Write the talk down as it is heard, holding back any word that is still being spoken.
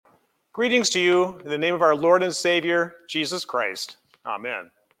Greetings to you in the name of our Lord and Savior, Jesus Christ. Amen.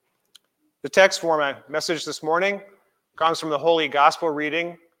 The text for my message this morning comes from the Holy Gospel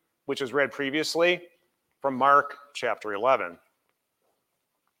reading, which was read previously from Mark chapter 11.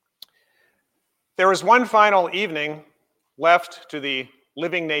 There was one final evening left to the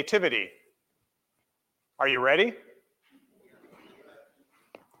living nativity. Are you ready?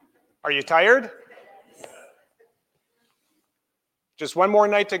 Are you tired? Just one more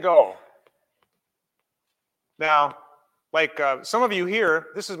night to go. Now, like some of you here,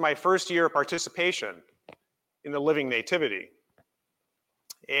 this is my first year of participation in the living nativity.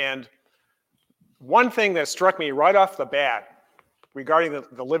 And one thing that struck me right off the bat regarding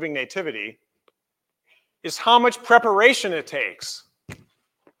the living nativity is how much preparation it takes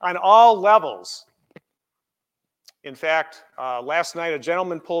on all levels. In fact, last night a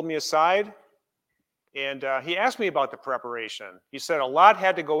gentleman pulled me aside and he asked me about the preparation. He said a lot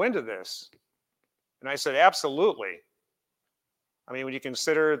had to go into this. And I said, absolutely. I mean, when you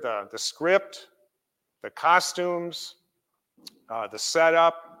consider the script, the costumes, the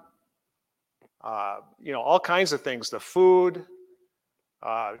setup, all kinds of things, the food,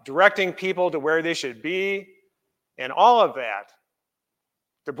 directing people to where they should be, and all of that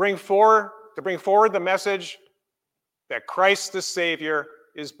to bring forward the message that Christ the Savior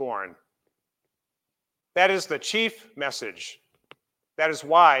is born. That is the chief message. That is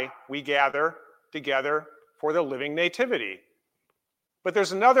why we gather together for the living nativity. But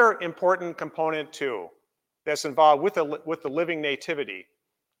there's another important component too that's involved with the living nativity,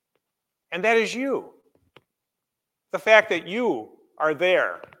 and that is you. The fact that you are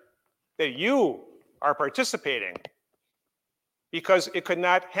there, that you are participating, because it could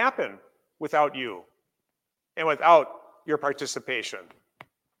not happen without you and without your participation.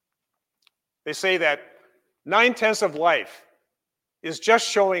 They say that 9/10 of life is just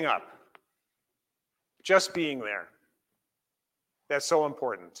showing up, just being there. That's so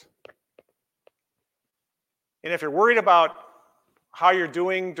important. And if you're worried about how you're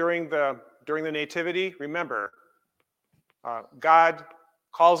doing during the nativity, remember, God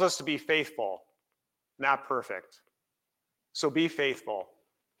calls us to be faithful, not perfect. So be faithful.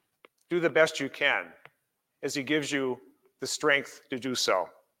 Do the best you can as he gives you the strength to do so.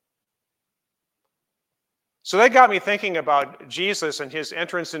 So that got me thinking about Jesus and his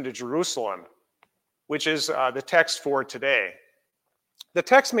entrance into Jerusalem, which is the text for today. The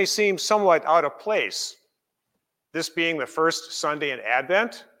text may seem somewhat out of place, this being the first Sunday in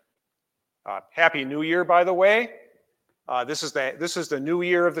Advent. Happy New Year, by the way. This is the new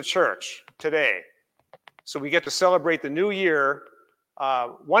year of the church today. So we get to celebrate the new year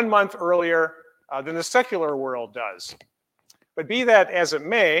 1 month earlier than the secular world does. But be that as it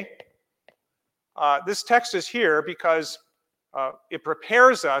may, this text is here because it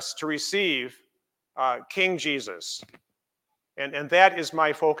prepares us to receive King Jesus. And that is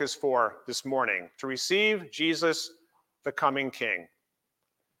my focus for this morning, to receive Jesus, the coming King.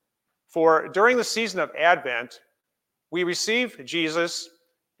 For during the season of Advent, we receive Jesus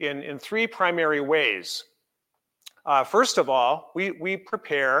in three primary ways. First of all, we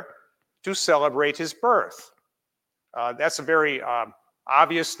prepare to celebrate his birth. That's a very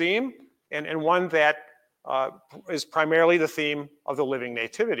obvious theme, and one that is primarily the theme of the living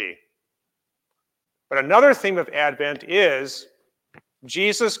nativity. But another theme of Advent is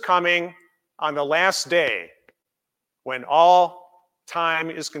Jesus coming on the last day when all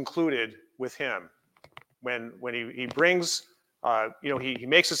time is concluded with him. When he brings, he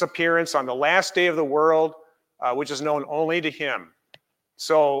makes his appearance on the last day of the world, which is known only to him.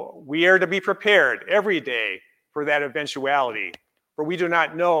 So we are to be prepared every day for that eventuality, for we do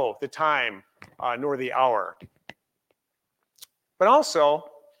not know the time nor the hour. But also,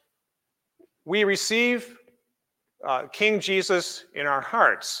 we receive King Jesus in our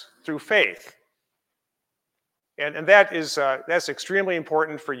hearts through faith. And that's extremely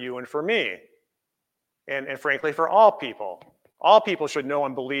important for you and for me. And frankly, for all people. All people should know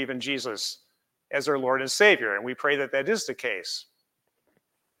and believe in Jesus as their Lord and Savior, and we pray that that is the case.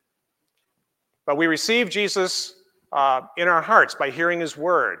 But we receive Jesus in our hearts by hearing his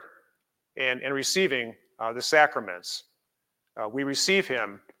word and receiving the sacraments. We receive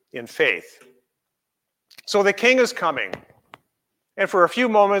him in faith. So the King is coming. And for a few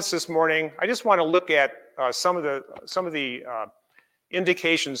moments this morning, I just want to look at some of the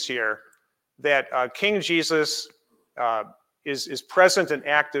indications here that King Jesus is present and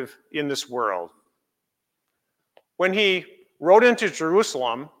active in this world. When he rode into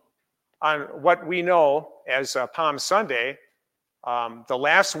Jerusalem on what we know as Palm Sunday, the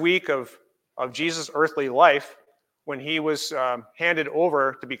last week of Jesus' earthly life, when he was handed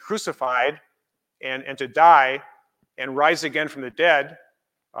over to be crucified and to die and rise again from the dead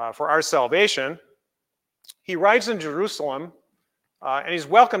for our salvation, he rides in Jerusalem and he's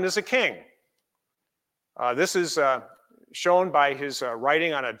welcomed as a king. This is shown by his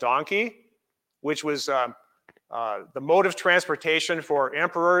riding on a donkey, which was the mode of transportation for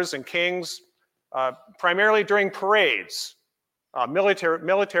emperors and kings, primarily during parades,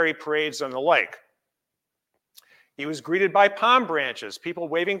 military parades and the like. He was greeted by palm branches, people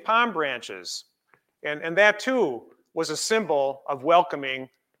waving palm branches. And that too was a symbol of welcoming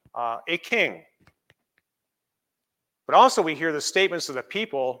a king. But also we hear the statements of the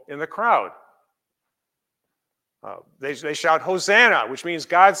people in the crowd. They shout, "Hosanna," which means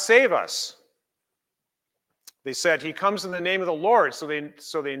God save us. They said, "He comes in the name of the Lord," so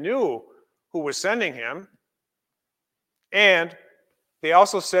they knew who was sending him. And they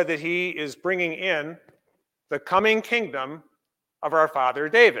also said that he is bringing in the coming kingdom of our father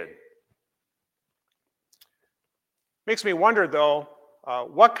David. Makes me wonder, though,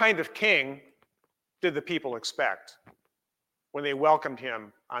 what kind of king did the people expect when they welcomed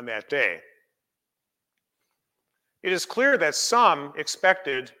him on that day? It is clear that some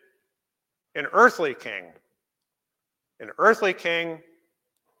expected an earthly king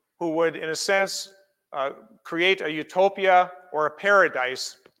who would, in a sense, create a utopia or a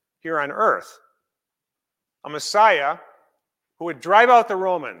paradise here on earth. A Messiah who would drive out the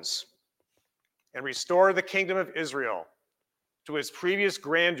Romans and restore the kingdom of Israel to its previous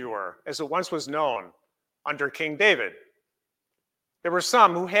grandeur as it once was known under King David. There were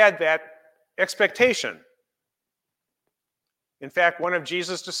some who had that expectation. In fact, one of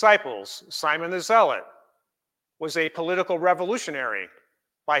Jesus' disciples, Simon the Zealot, was a political revolutionary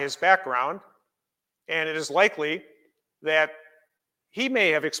by his background, and it is likely that he may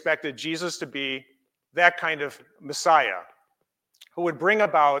have expected Jesus to be that kind of Messiah who would bring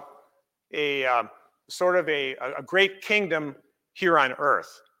about a sort of a great kingdom here on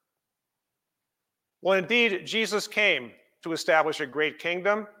earth. Well, indeed, Jesus came to establish a great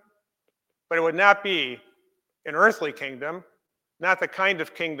kingdom, but it would not be an earthly kingdom, not the kind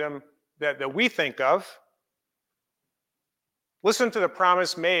of kingdom that we think of. Listen to the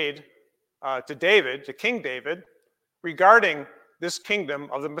promise made to David, to King David, regarding this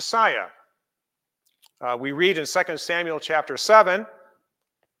kingdom of the Messiah. We read in 2 Samuel chapter 7,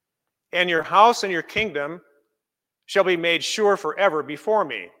 "And your house and your kingdom shall be made sure forever before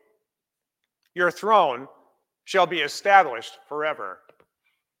me. Your throne shall be established forever."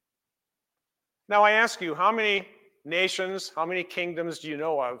 Now I ask you, how many nations, how many kingdoms do you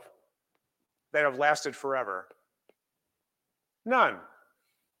know of that have lasted forever? None.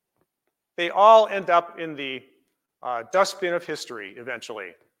 They all end up in the dustbin of history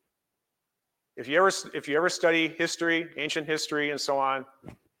eventually. If you ever study history, ancient history and so on,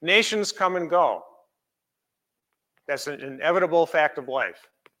 nations come and go. That's an inevitable fact of life.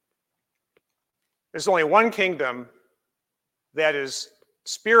 There's only one kingdom that is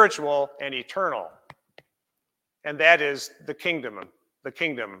spiritual and eternal, and that is the kingdom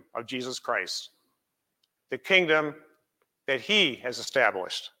of Jesus Christ, the kingdom that he has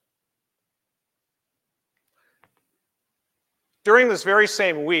established. During this very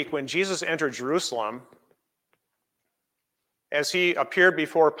same week, when Jesus entered Jerusalem, as he appeared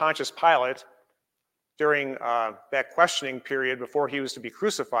before Pontius Pilate during that questioning period before he was to be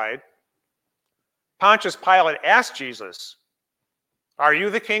crucified, Pontius Pilate asked Jesus, "Are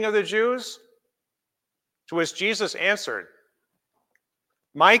you the king of the Jews?" To which Jesus answered,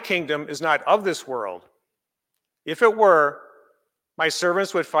 "My kingdom is not of this world. If it were, my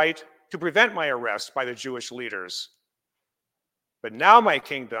servants would fight to prevent my arrest by the Jewish leaders. But now my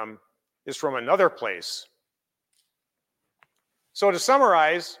kingdom is from another place." So to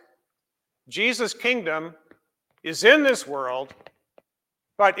summarize, Jesus' kingdom is in this world,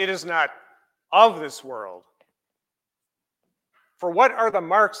 but it is not of this world. For what are the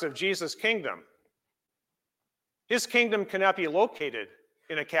marks of Jesus' kingdom? His kingdom cannot be located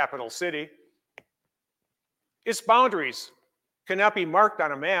in a capital city. Its boundaries cannot be marked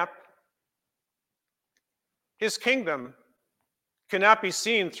on a map. His kingdom cannot be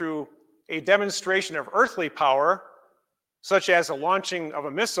seen through a demonstration of earthly power, such as the launching of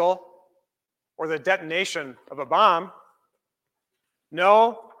a missile or the detonation of a bomb.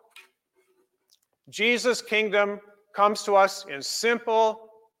 No, Jesus' kingdom comes to us in simple,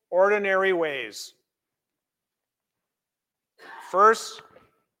 ordinary ways. First,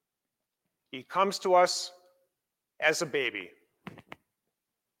 he comes to us as a baby.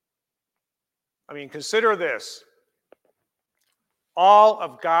 I mean, consider this. All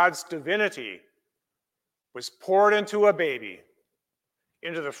of God's divinity was poured into a baby,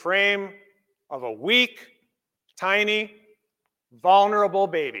 into the frame of a weak, tiny, vulnerable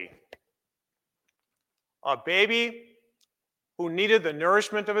baby. A baby who needed the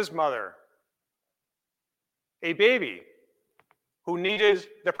nourishment of his mother. A baby who needed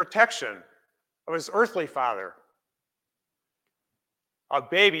the protection of his earthly father. A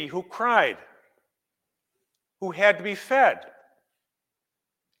baby who cried, who had to be fed,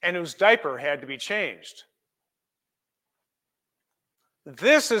 and whose diaper had to be changed.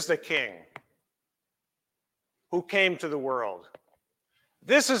 This is the King who came to the world.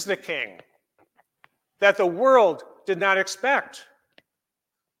 This is the King that the world did not expect.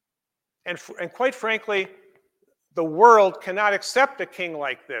 And quite frankly, the world cannot accept a king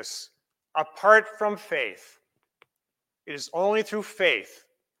like this apart from faith. It is only through faith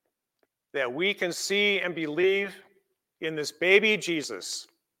that we can see and believe in this baby Jesus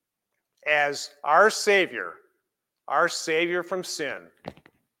as our Savior from sin,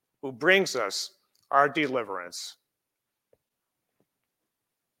 who brings us our deliverance.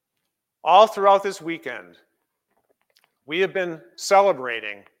 All throughout this weekend, we have been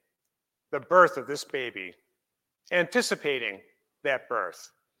celebrating the birth of this baby, anticipating that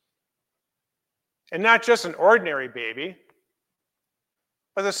birth. And not just an ordinary baby,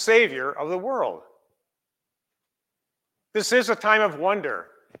 but the Savior of the world. This is a time of wonder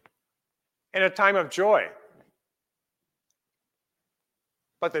and a time of joy.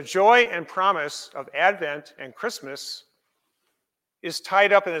 But the joy and promise of Advent and Christmas is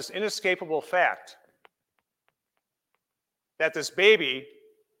tied up in this inescapable fact that this baby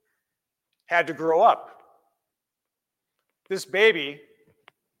had to grow up. This baby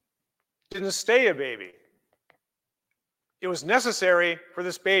didn't stay a baby. It was necessary for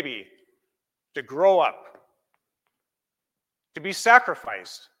this baby to grow up, to be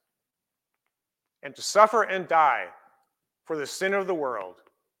sacrificed, and to suffer and die for the sin of the world,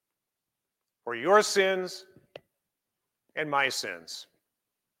 for your sins and my sins.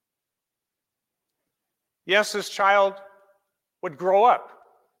 Yes, this child would grow up,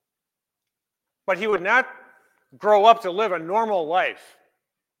 but he would not grow up to live a normal life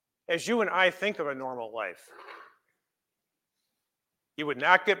as you and I think of a normal life. He would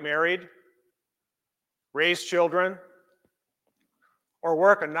not get married, raise children, or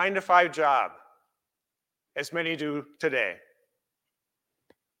work a 9-to-5 job, as many do today.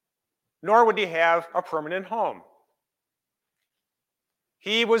 Nor would he have a permanent home.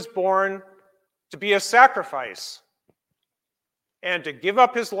 He was born to be a sacrifice and to give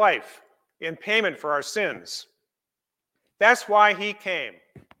up his life in payment for our sins. That's why he came.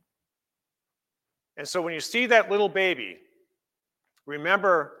 And so when you see that little baby,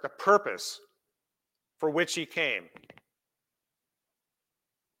 remember the purpose for which he came.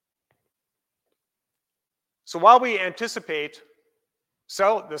 So while we anticipate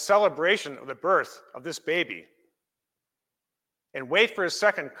the celebration of the birth of this baby and wait for his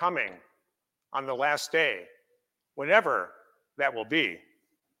second coming on the last day, whenever that will be,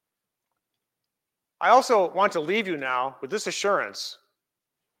 I also want to leave you now with this assurance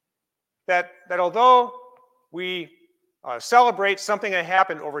that although we celebrate something that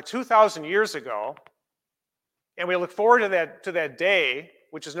happened over 2,000 years ago, and we look forward to that day,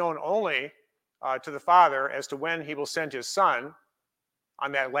 which is known only to the Father as to when he will send his Son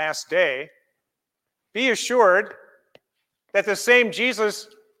on that last day, be assured that the same Jesus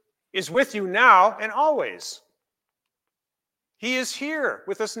is with you now and always. He is here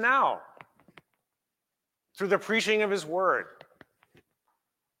with us now through the preaching of his word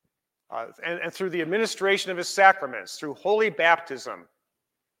and through the administration of his sacraments, through holy baptism.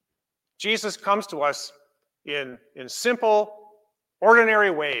 Jesus comes to us in simple,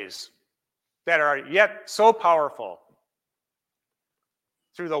 ordinary ways that are yet so powerful.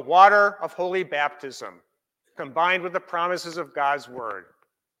 Through the water of holy baptism, combined with the promises of God's word.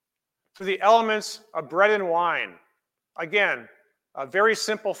 Through the elements of bread and wine, again, very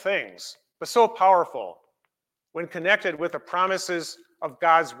simple things, but so powerful when connected with the promises of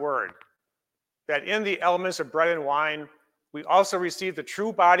God's word, that in the elements of bread and wine, we also receive the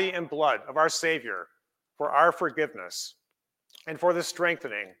true body and blood of our Savior for our forgiveness and for the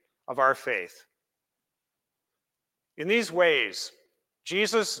strengthening of our faith. In these ways,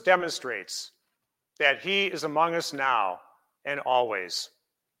 Jesus demonstrates that he is among us now and always.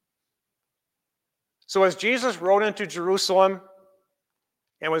 So as Jesus rode into Jerusalem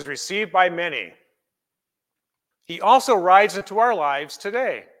and was received by many, he also rides into our lives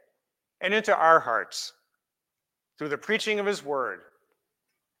today and into our hearts through the preaching of his word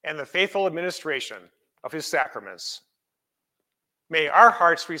and the faithful administration of his sacraments. May our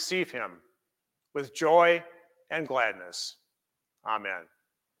hearts receive him with joy and gladness. Amen.